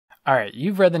All right,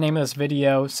 you've read the name of this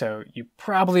video, so you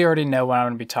probably already know what I'm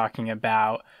going to be talking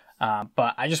about,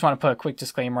 but I just want to put a quick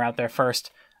disclaimer out there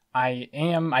first.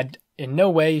 In no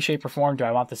way, shape, or form do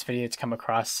I want this video to come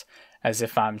across as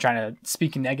if I'm trying to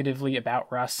speak negatively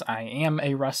about Russ. I am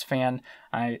a Russ fan.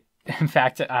 In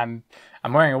fact, I'm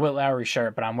wearing a Will Lowry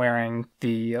shirt, but I'm wearing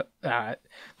the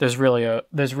there's really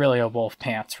a wolf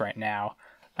pants right now.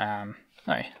 All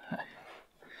right.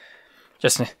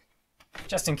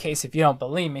 Just in case if you don't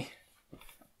believe me.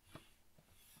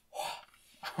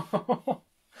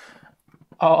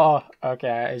 Oh,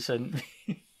 okay, I shouldn't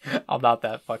be. I'm not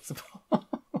that flexible.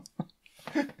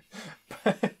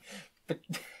 but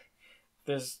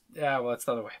well, it's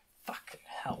the other way. Fucking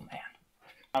hell, man.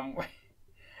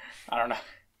 I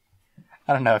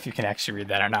don't know if you can actually read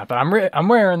that or not, but I'm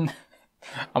wearing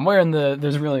the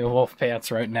There's Really a Wolf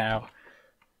pants right now.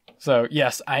 So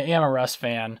yes, I am a Russ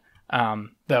fan.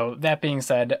 Though that being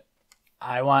said,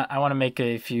 I want to make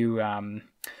a few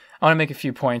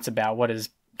points about what has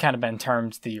kind of been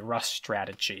termed the Russ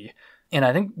strategy. And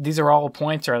I think these are all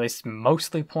points, or at least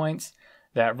mostly points,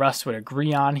 that Russ would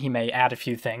agree on. He may add a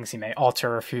few things, he may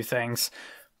alter a few things,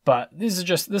 but this is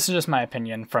just my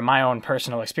opinion from my own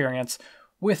personal experience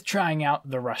with trying out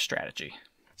the Russ strategy.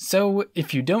 So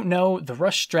if you don't know, the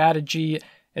Russ strategy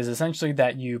is essentially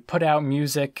that you put out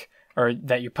music, or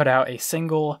that you put out a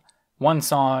single, one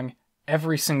song,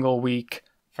 every single week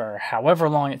for however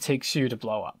long it takes you to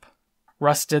blow up.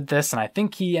 Russ did this, and I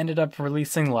think he ended up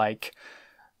releasing like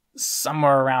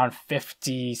somewhere around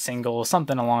 50 singles,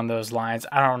 something along those lines.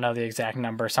 I don't know the exact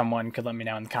number. Someone could let me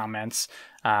know in the comments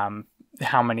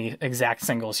how many exact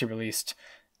singles he released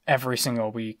every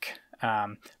single week.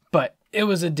 But it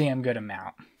was a damn good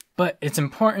amount. But it's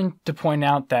important to point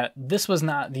out that this was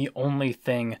not the only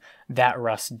thing that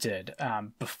Russ did.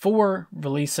 Before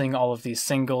releasing all of these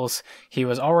singles, he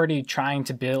was already trying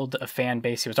to build a fan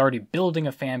base. He was already building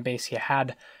a fan base. He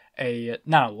had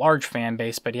not a large fan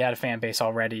base, but he had a fan base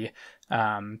already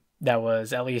that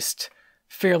was at least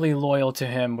fairly loyal to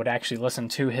him, would actually listen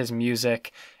to his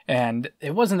music. And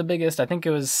it wasn't the biggest. I think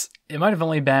it might have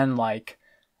only been like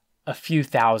a few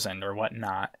thousand or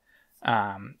whatnot.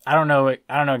 I don't know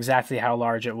exactly how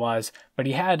large it was, but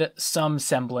he had some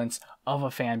semblance of a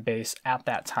fan base at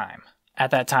that time. At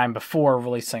that time, before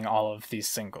releasing all of these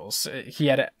singles, he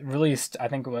had released, I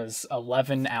think it was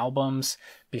 11 albums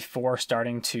before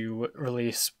starting to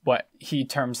release what he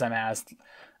terms them as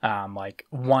like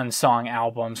one song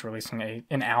albums, releasing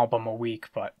an album a week,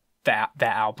 but that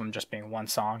album just being one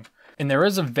song. And there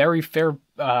is a very fair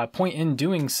point in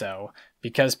doing so,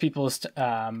 because people's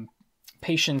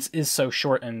patience is so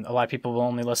short, and a lot of people will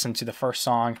only listen to the first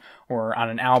song, or on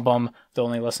an album they'll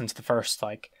only listen to the first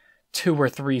like 2 or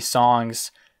 3 songs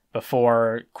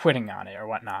before quitting on it or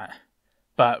whatnot.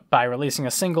 But by releasing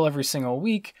a single every single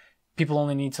week, people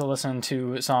only need to listen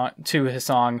to his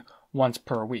song once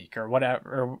per week, or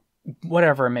whatever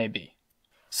it may be.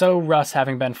 So Russ,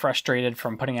 having been frustrated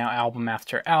from putting out album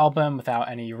after album without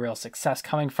any real success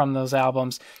coming from those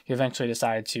albums, he eventually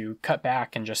decided to cut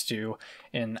back and just do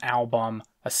an album,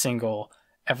 a single,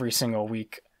 every single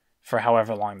week for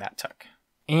however long that took.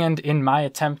 And in my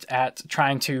attempt at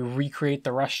trying to recreate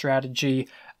the Russ strategy,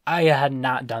 I had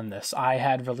not done this. I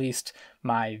had released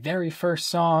my very first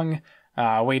song,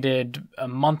 waited a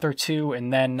month or two,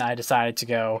 and then I decided to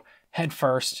go head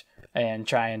first and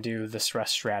try and do this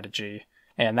Russ strategy.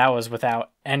 And that was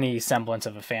without any semblance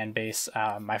of a fan base.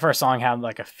 My first song had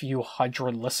like a few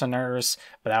hundred listeners,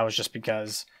 but that was just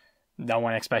because no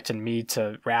one expected me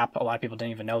to rap. A lot of people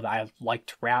didn't even know that I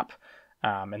liked rap.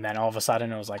 And then all of a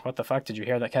sudden it was like, what the fuck? Did you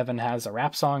hear that Kevin has a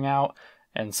rap song out?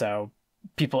 And so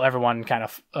a lot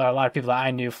of people that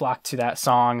I knew flocked to that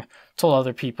song, told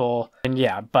other people. And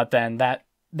yeah, but then that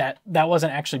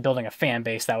wasn't actually building a fan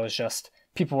base. That was just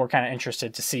people were kind of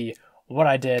interested to see what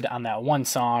I did on that one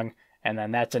song. And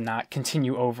then that did not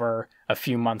continue over a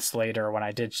few months later when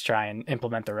I did try and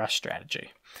implement the Russ strategy.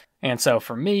 And so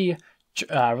for me,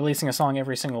 releasing a song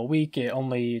every single week,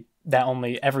 only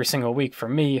every single week for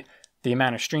me, the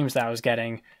amount of streams that I was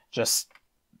getting just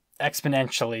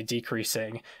exponentially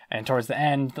decreasing. And towards the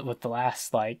end, with the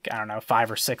last,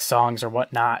 5 or 6 songs or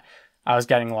whatnot, I was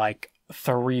getting like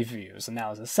 3 views, and that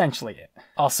was essentially it.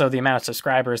 Also, the amount of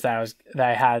subscribers that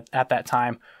I had at that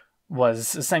time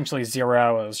was essentially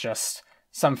 0. It was just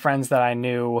some friends that I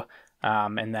knew,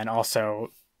 and then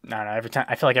also, I don't know,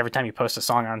 I feel like every time you post a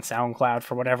song on SoundCloud,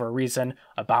 for whatever reason,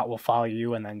 a bot will follow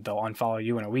you, and then they'll unfollow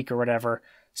you in a week or whatever.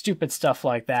 Stupid stuff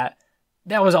like that.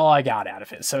 That was all I got out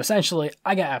of it. So essentially,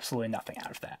 I got absolutely nothing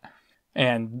out of that.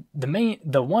 And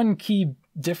the one key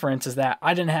difference is that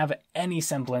I didn't have any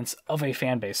semblance of a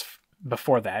fan base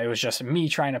before that. It was just me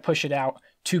trying to push it out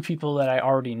to people that I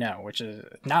already know, which is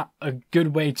not a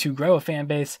good way to grow a fan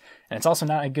base, and it's also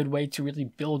not a good way to really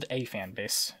build a fan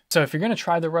base. So if you're going to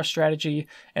try the Russ strategy,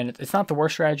 and it's not the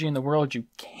worst strategy in the world, you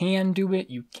can do it,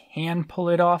 you can pull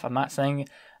it off. I'm not saying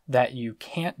that you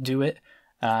can't do it,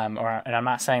 and I'm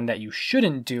not saying that you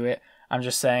shouldn't do it. I'm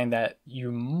just saying that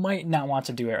you might not want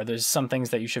to do it, or there's some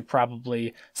things that you should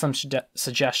probably, some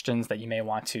suggestions that you may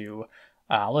want to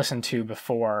listen to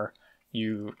before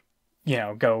you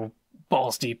go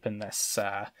balls deep in this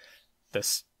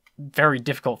this very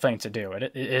difficult thing to do.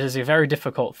 It is a very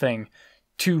difficult thing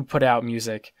to put out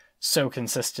music so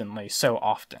consistently, so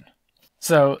often.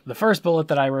 So the first bullet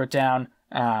that I wrote down,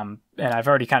 and I've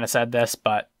already kind of said this,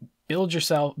 but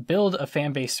build a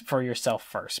fan base for yourself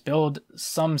first. Build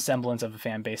some semblance of a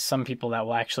fan base, some people that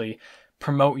will actually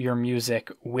promote your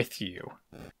music with you,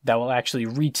 that will actually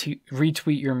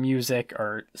retweet your music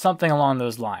or something along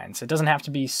those lines. It doesn't have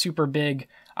to be super big.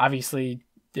 Obviously,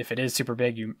 if it is super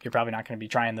big, you're probably not going to be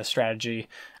trying this strategy,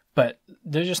 but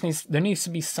there needs to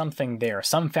be something there,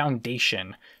 some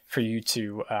foundation for you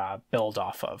to build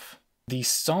off of. The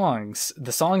songs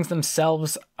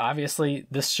themselves, obviously,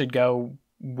 this should go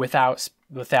without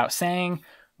saying,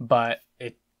 but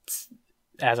it's,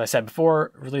 as I said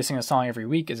before, releasing a song every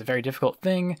week is a very difficult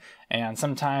thing, and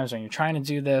sometimes when you're trying to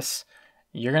do this,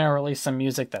 you're going to release some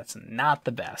music that's not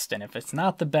the best, and if it's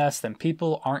not the best, then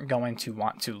people aren't going to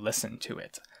want to listen to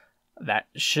it. That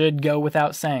should go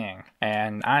without saying,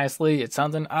 and honestly, it's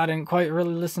something I didn't quite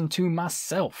really listen to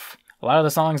myself. A lot of the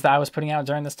songs that I was putting out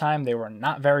during this time, they were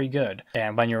not very good,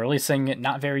 and when you're releasing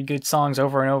not very good songs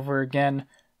over and over again,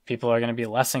 people are going to be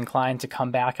less inclined to come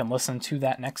back and listen to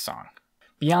that next song.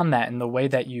 Beyond that, in the way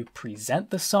that you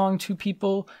present the song to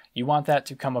people, you want that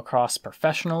to come across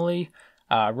professionally.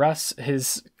 Russ,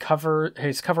 his cover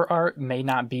art may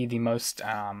not be the most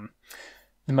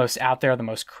out there, the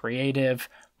most creative,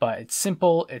 but it's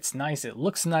simple, it's nice, it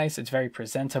looks nice, it's very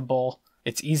presentable,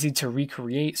 it's easy to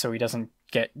recreate, so he doesn't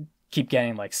keep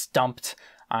getting like stumped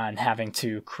on having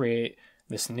to create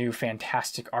this new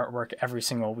fantastic artwork every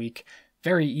single week.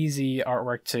 Very easy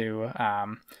artwork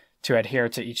to adhere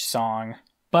to each song.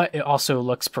 But it also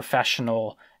looks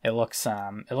professional. It looks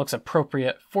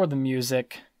appropriate for the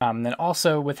music. Then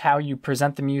also with how you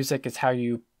present the music is how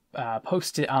you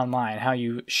post it online, how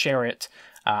you share it.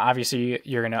 Obviously,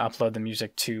 you're going to upload the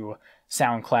music to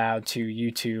SoundCloud, to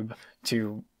YouTube,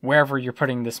 to wherever you're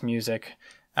putting this music.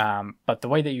 But the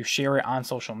way that you share it on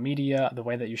social media, the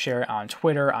way that you share it on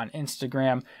Twitter, on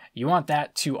Instagram, you want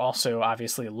that to also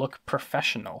obviously look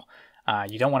professional.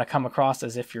 You don't want to come across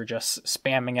as if you're just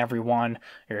spamming everyone.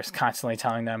 You're just constantly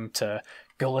telling them to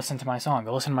go listen to my song,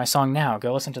 go listen to my song now,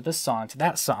 go listen to this song, to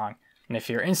that song. And if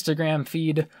your Instagram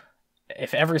feed,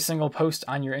 if every single post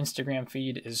on your Instagram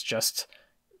feed is just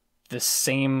the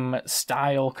same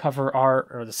style cover art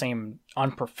or the same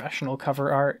unprofessional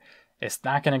cover art, it's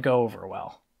not going to go over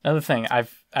well. Another thing, I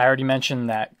already mentioned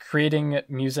that creating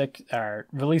music or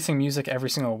releasing music every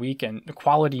single week and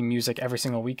quality music every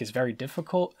single week is very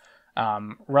difficult.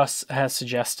 Russ has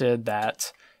suggested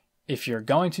that if you're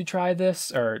going to try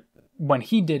this, or when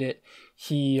he did it,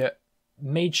 he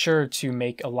made sure to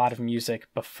make a lot of music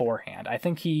beforehand. I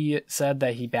think he said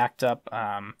that he backed up,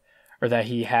 or that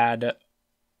he had,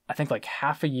 I think like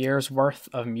half a year's worth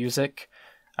of music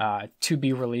to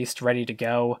be released, ready to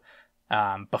go,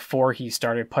 before he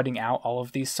started putting out all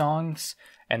of these songs.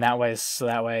 And that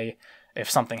way, if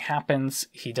something happens,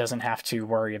 he doesn't have to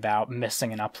worry about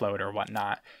missing an upload or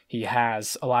whatnot. He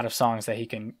has a lot of songs that he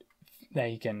can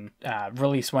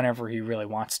release whenever he really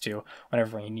wants to,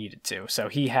 whenever he needed to. So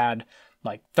he had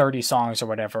like 30 songs or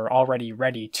whatever already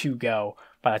ready to go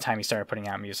by the time he started putting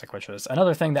out music, which was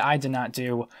another thing that I did not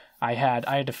do. I had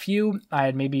a few. I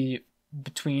had maybe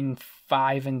between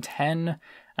 5 and 10,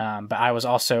 but I was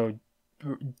also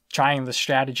trying the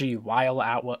strategy while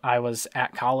I was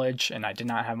at college, and I did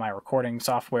not have my recording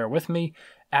software with me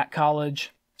at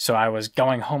college. So I was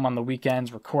going home on the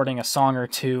weekends, recording a song or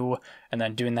two, and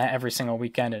then doing that every single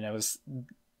weekend, and it was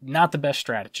not the best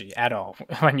strategy at all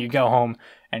when you go home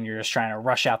and you're just trying to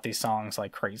rush out these songs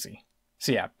like crazy.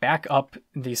 So yeah, back up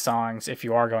these songs if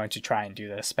you are going to try and do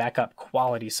this. Back up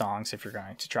quality songs if you're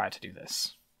going to try to do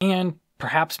this. And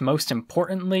perhaps most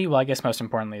importantly, well, I guess most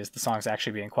importantly is the songs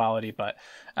actually being quality, but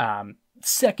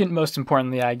second most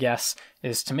importantly, I guess,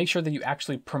 is to make sure that you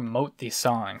actually promote these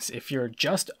songs. If you're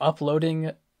just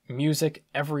uploading music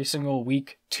every single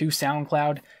week to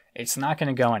SoundCloud, it's not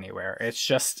going to go anywhere. It's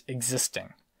just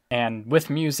existing. And with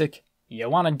music, you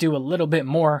want to do a little bit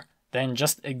more than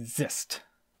just exist.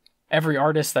 Every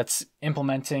artist that's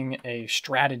implementing a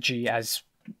strategy as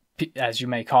as you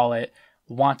may call it,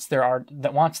 wants their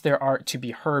art to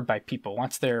be heard by people,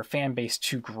 wants their fan base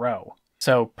to grow.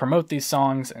 So promote these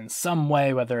songs in some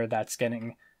way, whether that's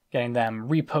getting them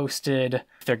reposted,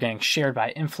 if they're getting shared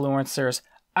by influencers.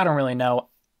 I don't really know.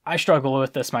 I struggle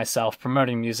with this myself.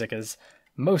 Promoting music is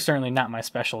most certainly not my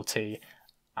specialty.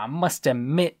 I must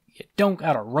admit, you don't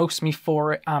gotta roast me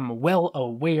for it. I'm well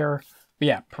aware. But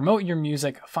yeah, promote your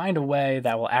music. Find a way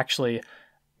that will actually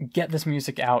get this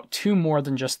music out to more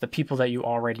than just the people that you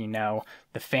already know,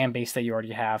 the fan base that you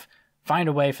already have. Find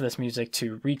a way for this music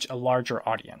to reach a larger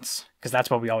audience, because that's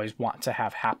what we always want to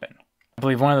have happen. I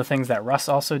believe one of the things that Russ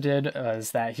also did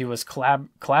is that he was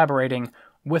collaborating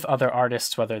with other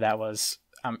artists, whether that was,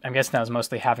 I'm guessing that was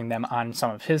mostly having them on some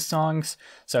of his songs.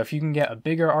 So if you can get a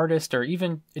bigger artist, or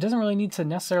even, it doesn't really need to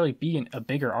necessarily be a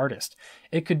bigger artist.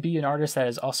 It could be an artist that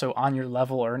is also on your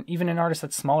level, or even an artist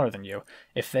that's smaller than you.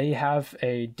 If they have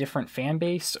a different fan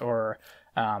base, or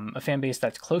a fan base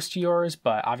that's close to yours,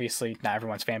 but obviously not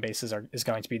everyone's fan bases is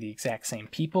going to be the exact same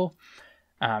people.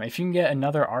 If you can get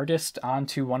another artist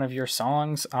onto one of your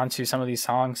songs, onto some of these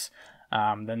songs,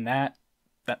 then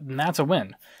that's a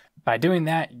win. By doing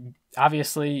that,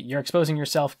 obviously you're exposing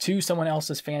yourself to someone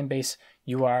else's fan base.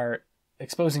 You are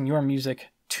exposing your music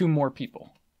to more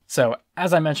people. So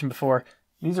as I mentioned before,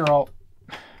 these are all...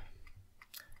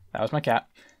 That was my cat.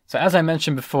 So as I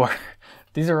mentioned before,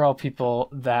 these are all people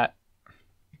that...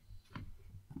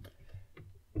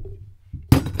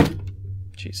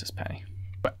 Jesus, Penny.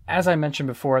 But as I mentioned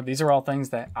before, these are all things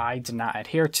that I did not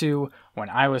adhere to when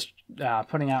I was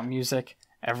putting out music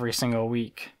every single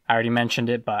week. I already mentioned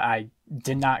it, but I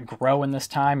did not grow in this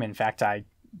time. In fact, I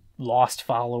lost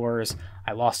followers,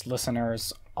 I lost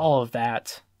listeners, all of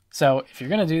that. So if you're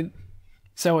going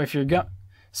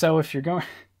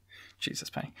Jesus,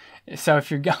 Penny. So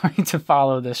if you're going to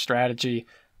follow this strategy,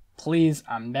 please,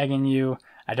 I'm begging you,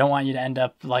 I don't want you to end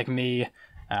up like me,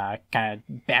 kind of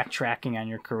backtracking on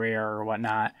your career or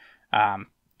whatnot.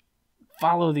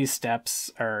 Follow these steps,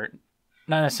 or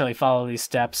not necessarily follow these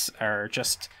steps, or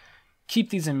just keep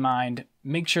these in mind.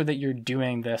 Make sure that you're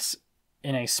doing this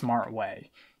in a smart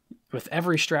way. With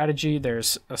every strategy,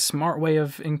 there's a smart way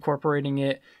of incorporating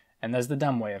it, and there's the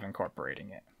dumb way of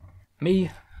incorporating it.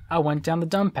 Me, I went down the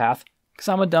dumb path because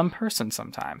I'm a dumb person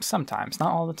sometimes. Sometimes,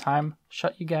 not all the time.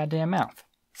 Shut your goddamn mouth.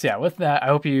 So yeah, with that, I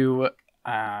hope you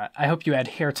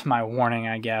adhere to my warning,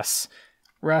 I guess.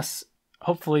 Russ,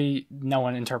 hopefully no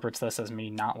one interprets this as me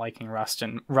not liking Russ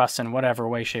in whatever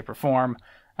way, shape, or form.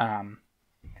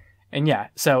 And yeah,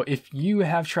 so if you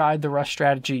have tried the Russ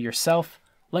strategy yourself,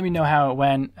 let me know how it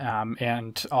went,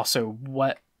 and also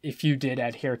if you did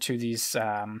adhere to these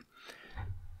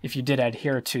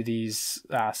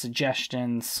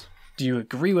suggestions. Do you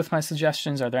agree with my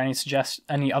suggestions? Are there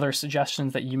any other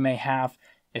suggestions that you may have?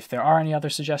 If there are any other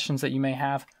suggestions that you may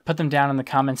have, put them down in the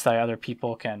comments so that other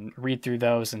people can read through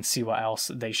those and see what else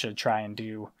they should try and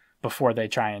do before they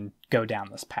try and go down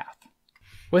this path.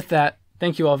 With that,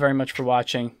 thank you all very much for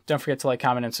watching. Don't forget to like,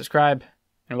 comment, and subscribe,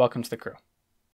 and welcome to the crew.